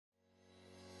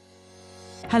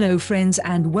Hello friends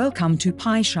and welcome to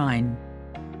PyShine.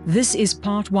 This is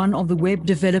part 1 of the Web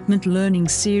Development Learning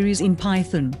series in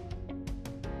Python.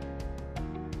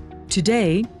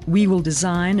 Today, we will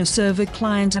design a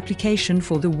server-client application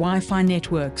for the Wi-Fi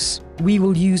networks. We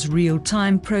will use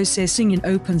real-time processing in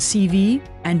OpenCV,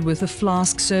 and with a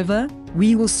Flask server,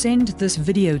 we will send this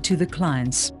video to the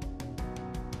clients.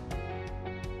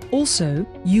 Also,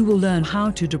 you will learn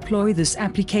how to deploy this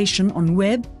application on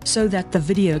web, so that the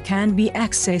video can be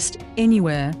accessed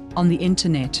anywhere on the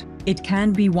internet. It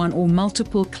can be one or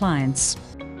multiple clients.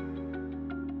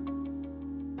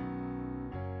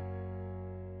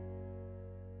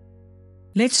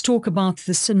 Let's talk about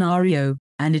the scenario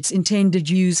and its intended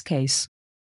use case.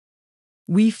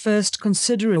 We first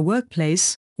consider a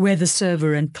workplace where the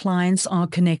server and clients are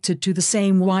connected to the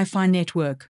same Wi-Fi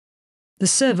network. The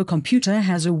server computer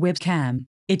has a webcam.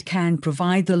 It can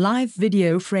provide the live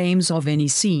video frames of any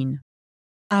scene.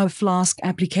 Our Flask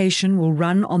application will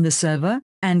run on the server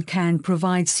and can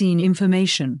provide scene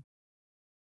information.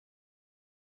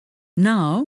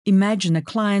 Now, imagine a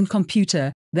client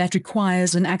computer that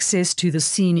requires an access to the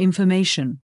scene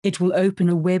information. It will open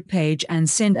a web page and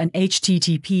send an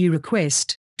HTTP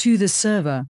request to the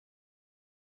server.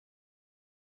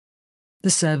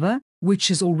 The server,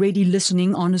 which is already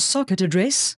listening on a socket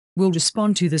address, will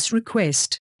respond to this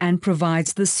request and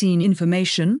provides the scene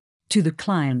information to the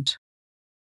client.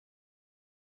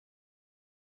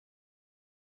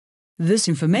 This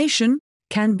information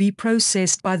can be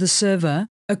processed by the server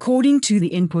according to the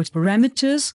input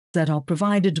parameters that are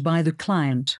provided by the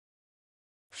client.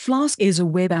 Flask is a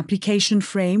web application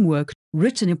framework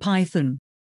written in Python.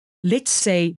 Let's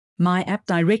say my app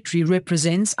directory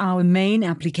represents our main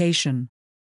application.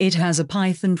 It has a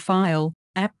Python file,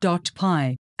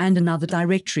 app.py, and another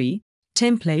directory,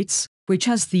 templates, which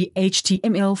has the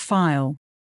HTML file.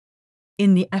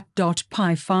 In the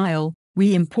app.py file,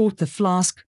 we import the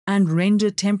Flask and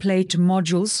render template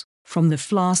modules from the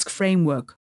Flask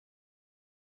framework.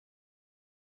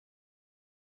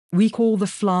 We call the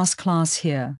Flask class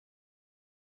here.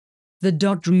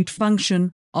 The .root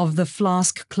function of the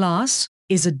Flask class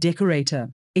is a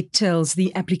decorator. It tells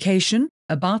the application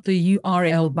about the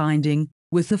URL binding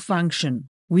with the function.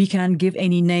 We can give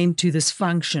any name to this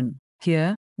function.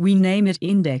 Here, we name it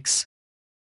index.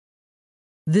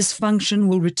 This function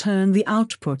will return the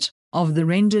output of the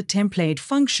render template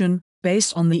function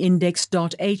based on the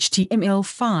index.html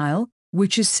file,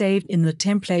 which is saved in the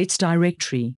templates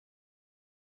directory.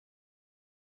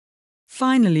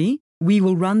 Finally, we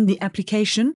will run the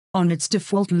application on its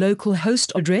default local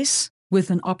host address with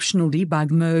an optional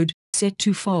debug mode set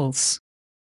to false.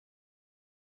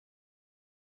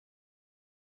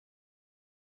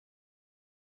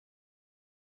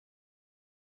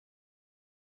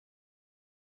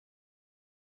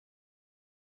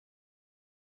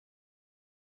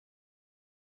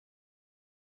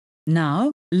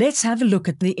 Now, let's have a look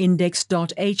at the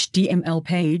index.html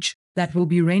page that will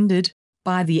be rendered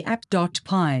by the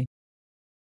app.py.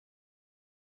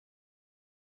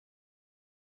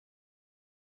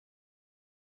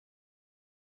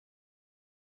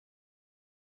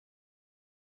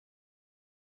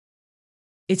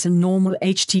 It's a normal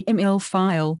HTML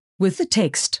file with the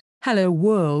text, "Hello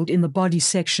World" in the body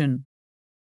section.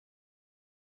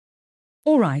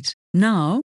 Alright,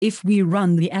 now, if we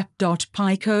run the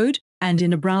app.py code, and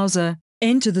in a browser,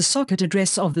 enter the socket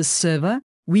address of this server,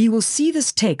 we will see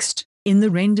this text in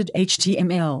the rendered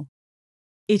HTML.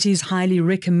 It is highly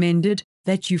recommended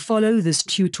that you follow this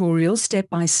tutorial step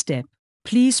by step.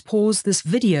 Please pause this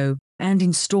video and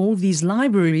install these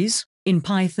libraries in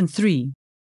Python 3.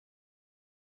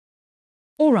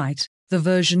 Alright, the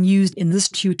version used in this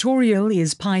tutorial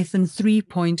is Python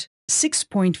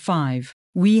 3.6.5.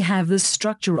 We have this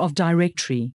structure of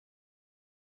directory.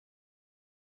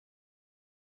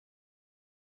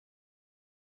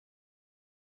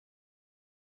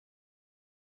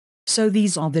 So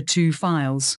these are the two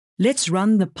files. Let's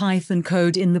run the Python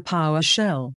code in the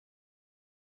PowerShell.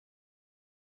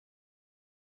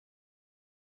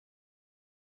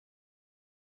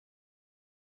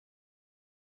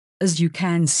 As you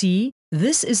can see,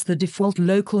 this is the default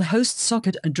local host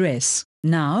socket address.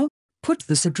 Now, put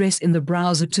this address in the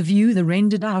browser to view the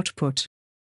rendered output.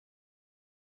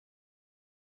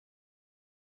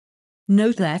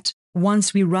 Note that,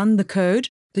 once we run the code,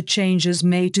 the changes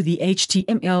made to the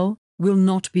HTML will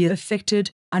not be affected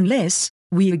unless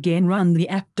we again run the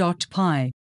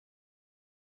app.py.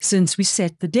 Since we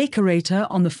set the decorator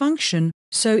on the function,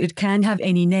 so it can have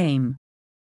any name.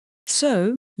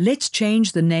 So, let's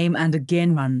change the name and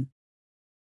again run.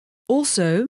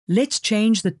 Also, let's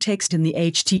change the text in the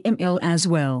HTML as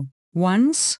well.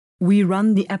 Once we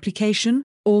run the application,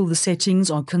 all the settings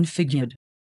are configured.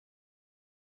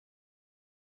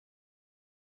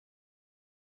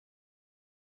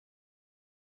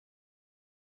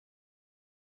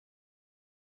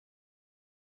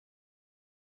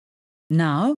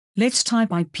 Now, let's type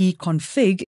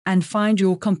ipconfig and find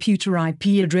your computer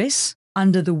IP address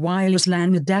under the wireless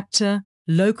LAN adapter,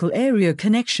 local area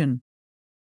connection.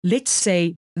 Let's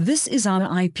say this is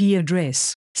our IP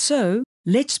address, so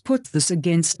let's put this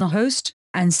against the host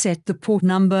and set the port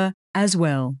number as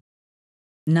well.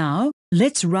 Now,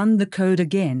 let's run the code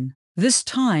again. This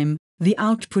time, the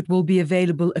output will be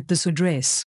available at this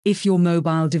address. If your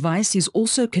mobile device is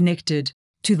also connected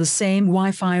to the same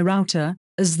Wi-Fi router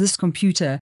as this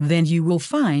computer, then you will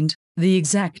find the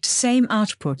exact same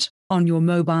output on your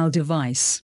mobile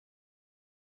device.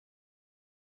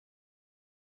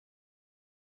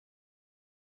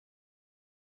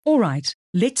 Alright,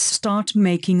 let's start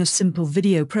making a simple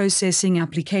video processing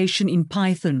application in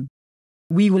Python.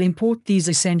 We will import these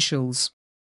essentials.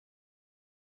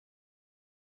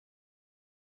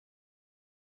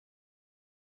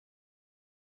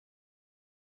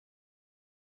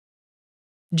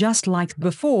 Just like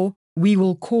before, we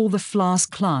will call the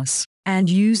Flask class and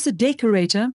use the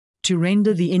decorator to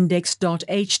render the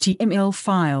index.html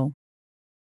file.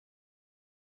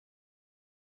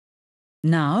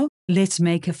 Now, let's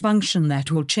make a function that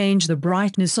will change the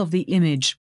brightness of the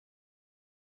image.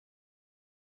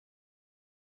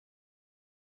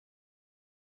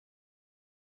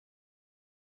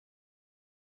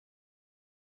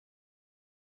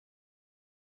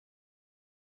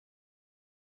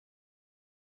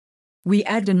 We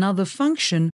add another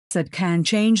function that can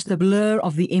change the blur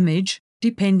of the image,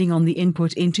 depending on the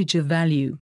input integer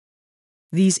value.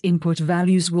 These input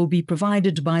values will be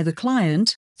provided by the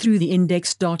client through the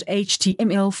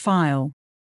index.html file.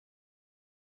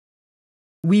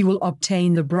 We will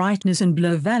obtain the brightness and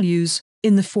blur values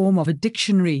in the form of a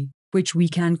dictionary, which we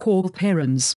can call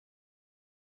params.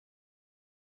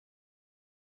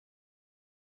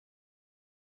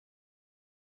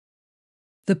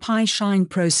 The PyShine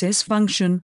process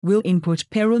function will input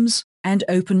params and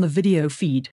open the video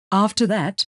feed. After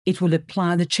that, it will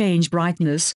apply the change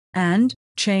brightness and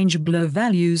change blur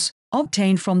values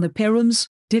obtained from the params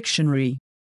dictionary.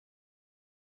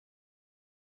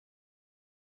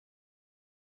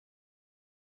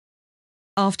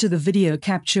 After the video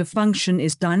capture function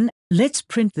is done, let's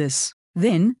print this.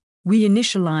 Then, we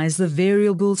initialize the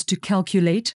variables to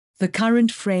calculate the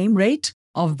current frame rate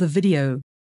of the video.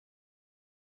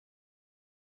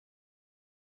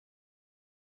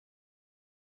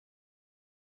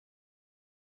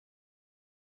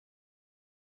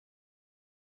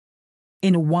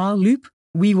 In a while loop,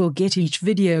 we will get each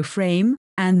video frame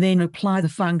and then apply the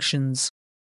functions.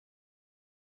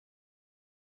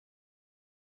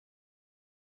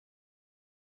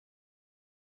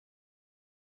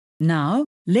 Now,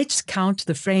 let's count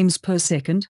the frames per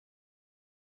second.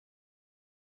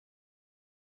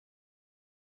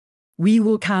 We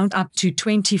will count up to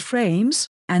 20 frames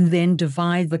and then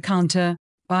divide the counter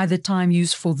by the time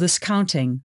used for this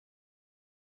counting.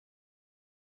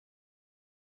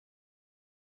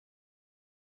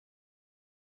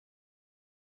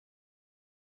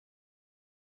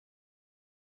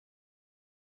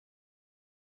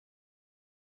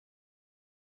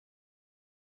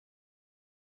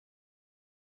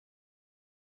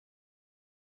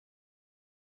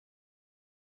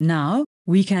 Now,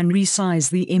 we can resize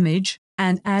the image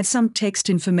and add some text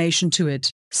information to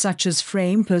it, such as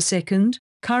frame per second,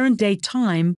 current date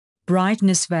time,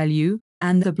 brightness value,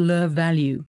 and the blur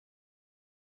value.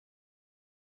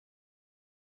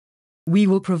 We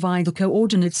will provide the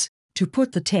coordinates to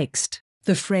put the text.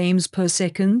 The frames per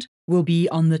second will be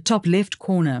on the top left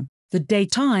corner. The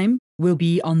date time will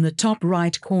be on the top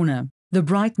right corner. The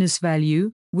brightness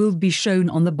value will be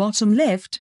shown on the bottom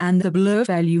left, and the blur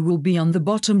value will be on the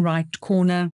bottom right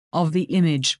corner of the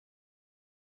image.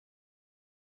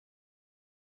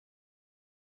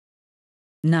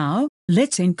 Now,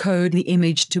 let's encode the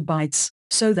image to bytes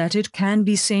so that it can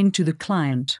be sent to the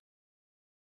client.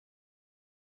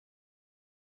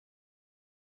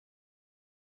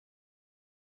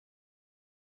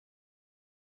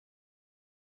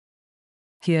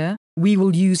 Here, we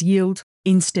will use yield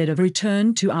instead of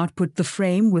return to output the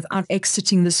frame without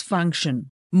exiting this function.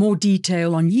 More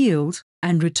detail on yield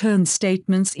and return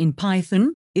statements in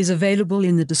Python is available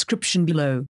in the description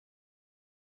below.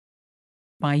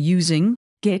 By using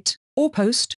get or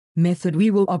post method,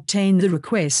 we will obtain the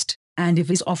request, and if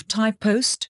it is of type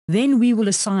post, then we will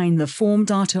assign the form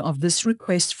data of this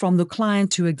request from the client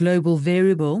to a global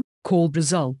variable called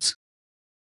result.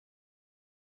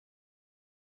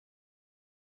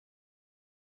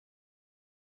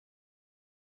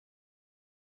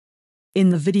 In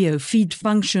the video feed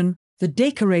function, the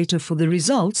decorator for the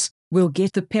results will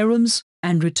get the params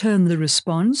and return the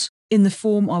response in the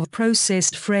form of a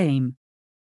processed frame.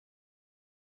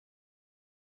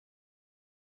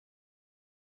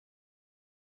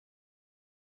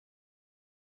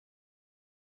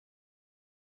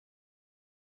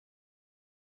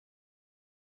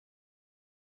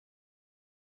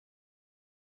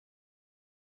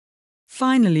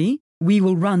 Finally, we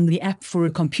will run the app for a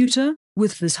computer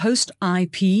with this host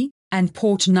IP and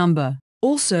port number.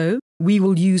 Also, we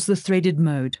will use the threaded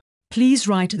mode. Please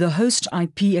write the host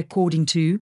IP according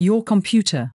to your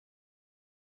computer.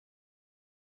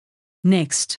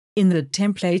 Next, in the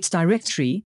templates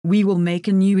directory, we will make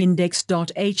a new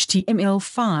index.html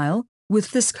file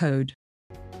with this code.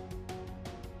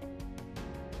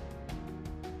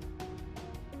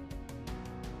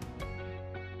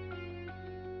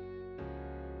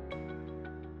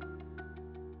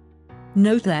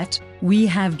 Note that we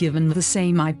have given the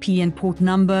same IP and port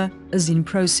number as in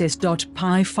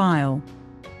process.py file.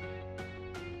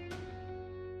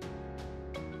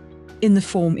 In the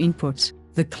form input,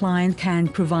 the client can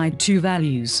provide two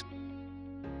values.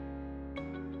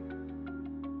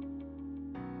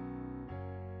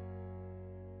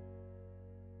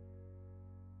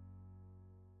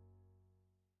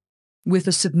 With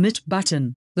a submit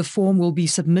button, the form will be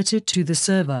submitted to the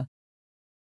server.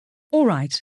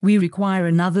 Alright, we require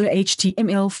another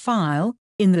HTML file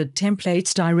in the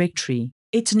templates directory.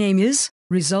 Its name is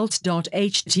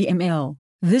results.html.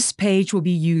 This page will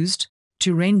be used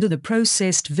to render the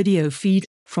processed video feed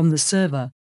from the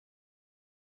server.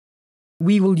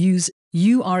 We will use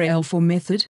URL for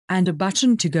method and a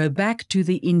button to go back to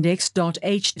the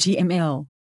index.html.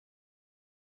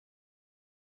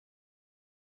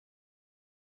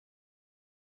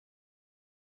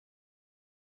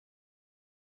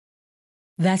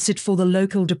 That's it for the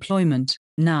local deployment.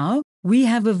 Now, we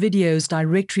have a videos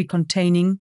directory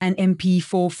containing an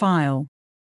MP4 file.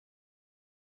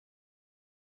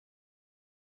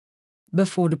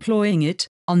 Before deploying it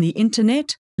on the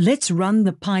internet, let's run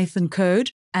the Python code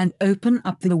and open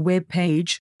up the web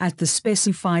page at the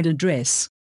specified address.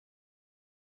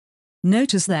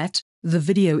 Notice that the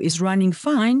video is running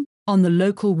fine on the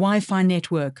local Wi-Fi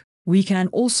network. We can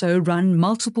also run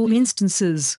multiple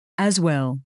instances as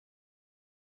well.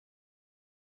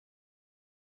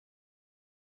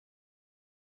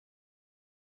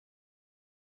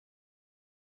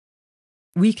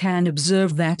 We can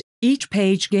observe that each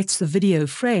page gets the video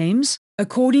frames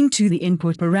according to the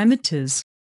input parameters.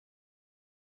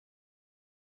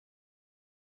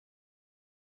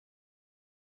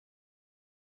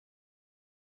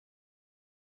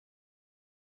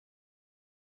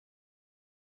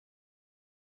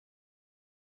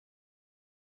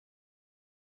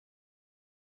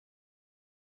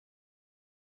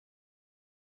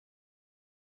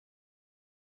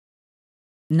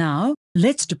 Now,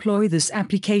 let's deploy this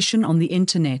application on the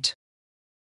internet.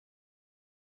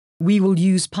 We will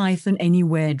use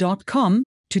pythonanywhere.com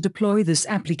to deploy this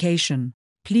application.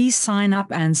 Please sign up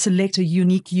and select a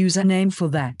unique username for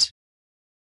that.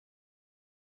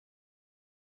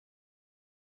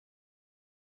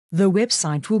 The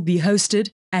website will be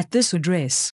hosted at this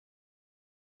address.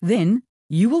 Then,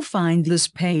 you will find this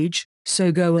page,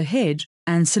 so go ahead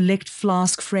and select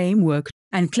Flask framework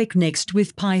and click Next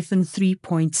with Python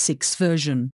 3.6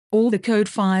 version. All the code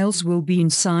files will be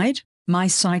inside my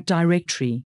site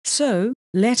directory. So,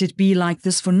 let it be like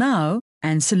this for now,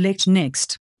 and select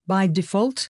Next. By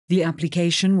default, the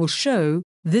application will show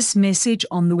this message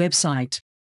on the website.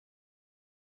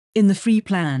 In the free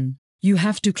plan, you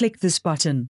have to click this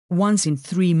button once in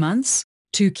 3 months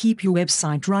to keep your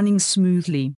website running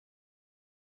smoothly.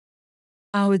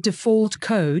 Our default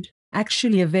code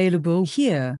actually available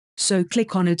here, so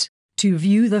click on it to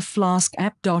view the Flask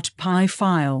app.py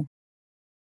file.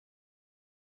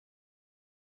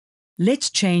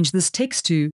 Let's change this text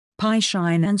to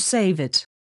PyShine and save it.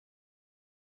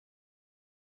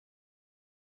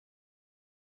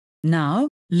 Now,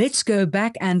 let's go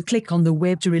back and click on the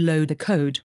web to reload the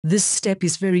code. This step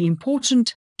is very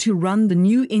important to run the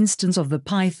new instance of the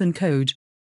Python code.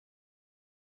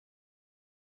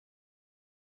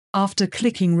 After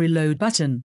clicking Reload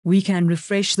button, we can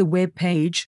refresh the web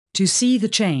page to see the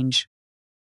change.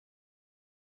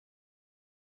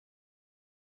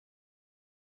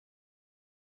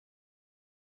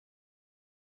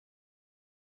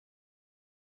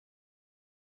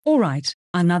 Alright,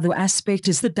 another aspect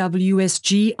is the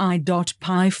wsgi.py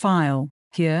file.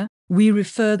 Here, we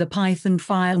refer the Python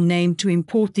file name to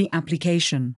import the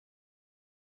application.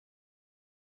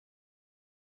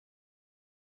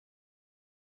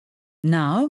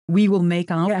 Now, we will make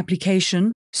our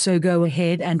application, so go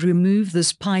ahead and remove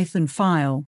this Python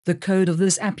file. The code of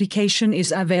this application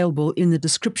is available in the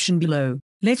description below.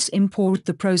 Let's import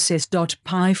the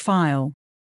process.py file.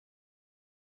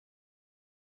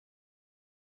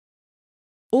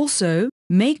 Also,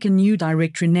 make a new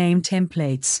directory named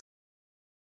templates.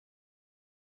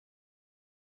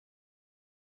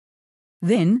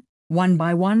 Then, one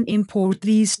by one import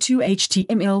these two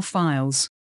HTML files.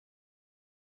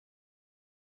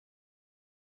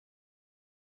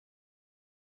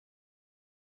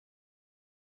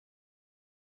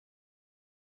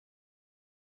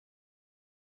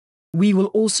 We will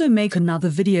also make another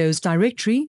videos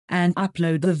directory and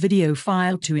upload the video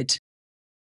file to it.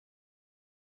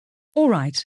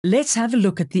 Alright, let's have a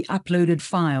look at the uploaded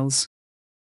files.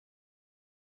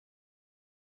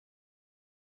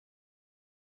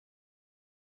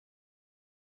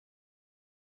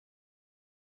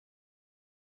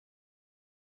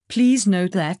 Please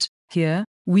note that, here,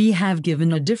 we have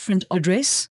given a different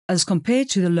address as compared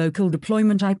to the local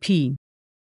deployment IP.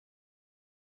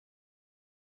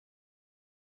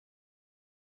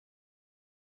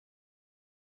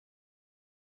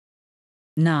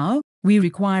 Now, we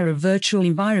require a virtual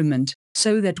environment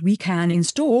so that we can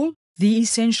install the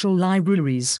essential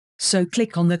libraries. So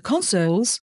click on the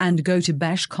consoles and go to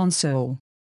Bash console.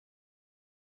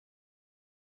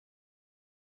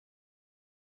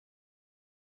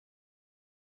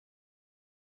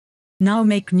 Now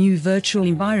make new virtual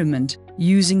environment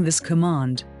using this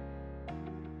command.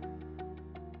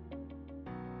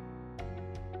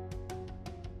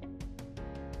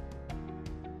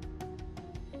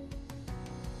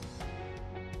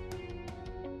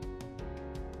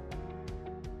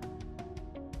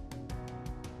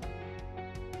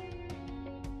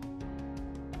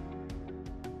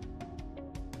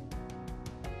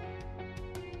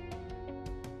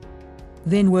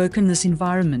 Then work in this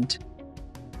environment.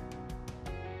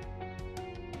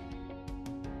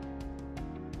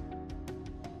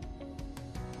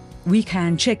 We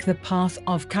can check the path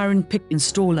of current pip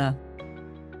installer.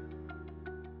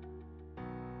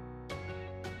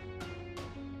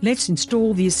 Let's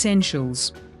install the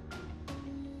essentials.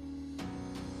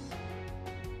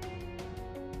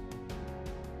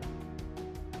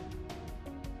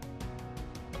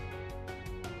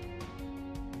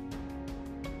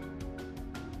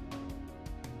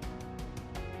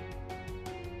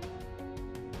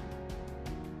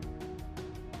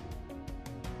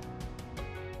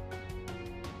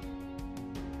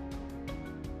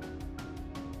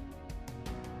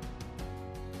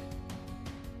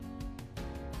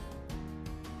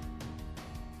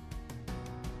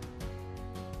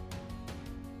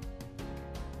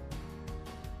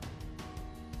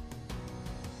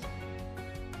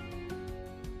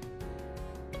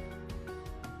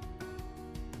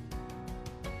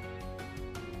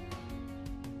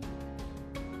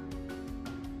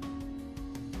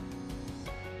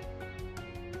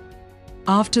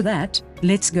 After that,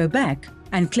 let's go back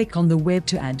and click on the web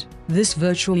to add this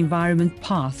virtual environment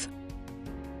path.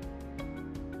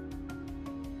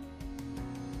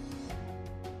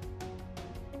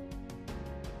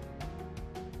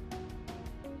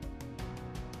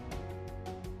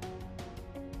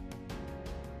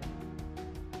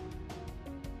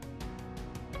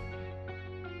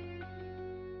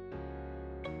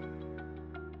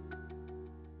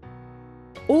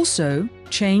 Also,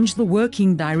 change the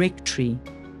working directory.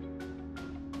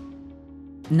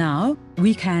 Now,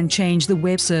 we can change the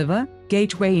web server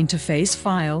gateway interface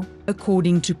file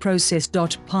according to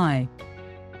process.py.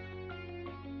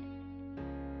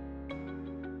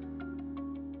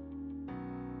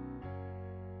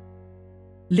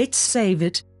 Let's save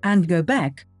it and go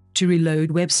back to reload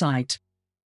website.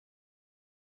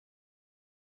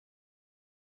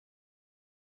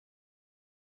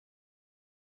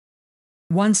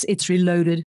 Once it's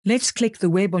reloaded, let's click the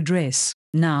web address.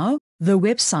 Now, the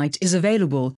website is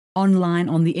available online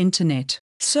on the internet.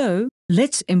 So,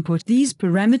 let's input these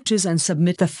parameters and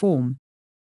submit the form.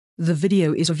 The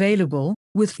video is available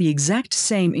with the exact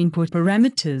same input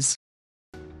parameters.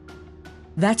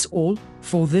 That's all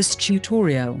for this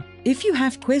tutorial. If you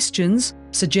have questions,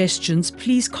 suggestions,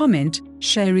 please comment,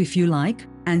 share if you like,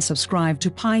 and subscribe to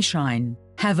PyShine.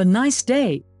 Have a nice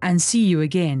day, and see you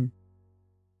again.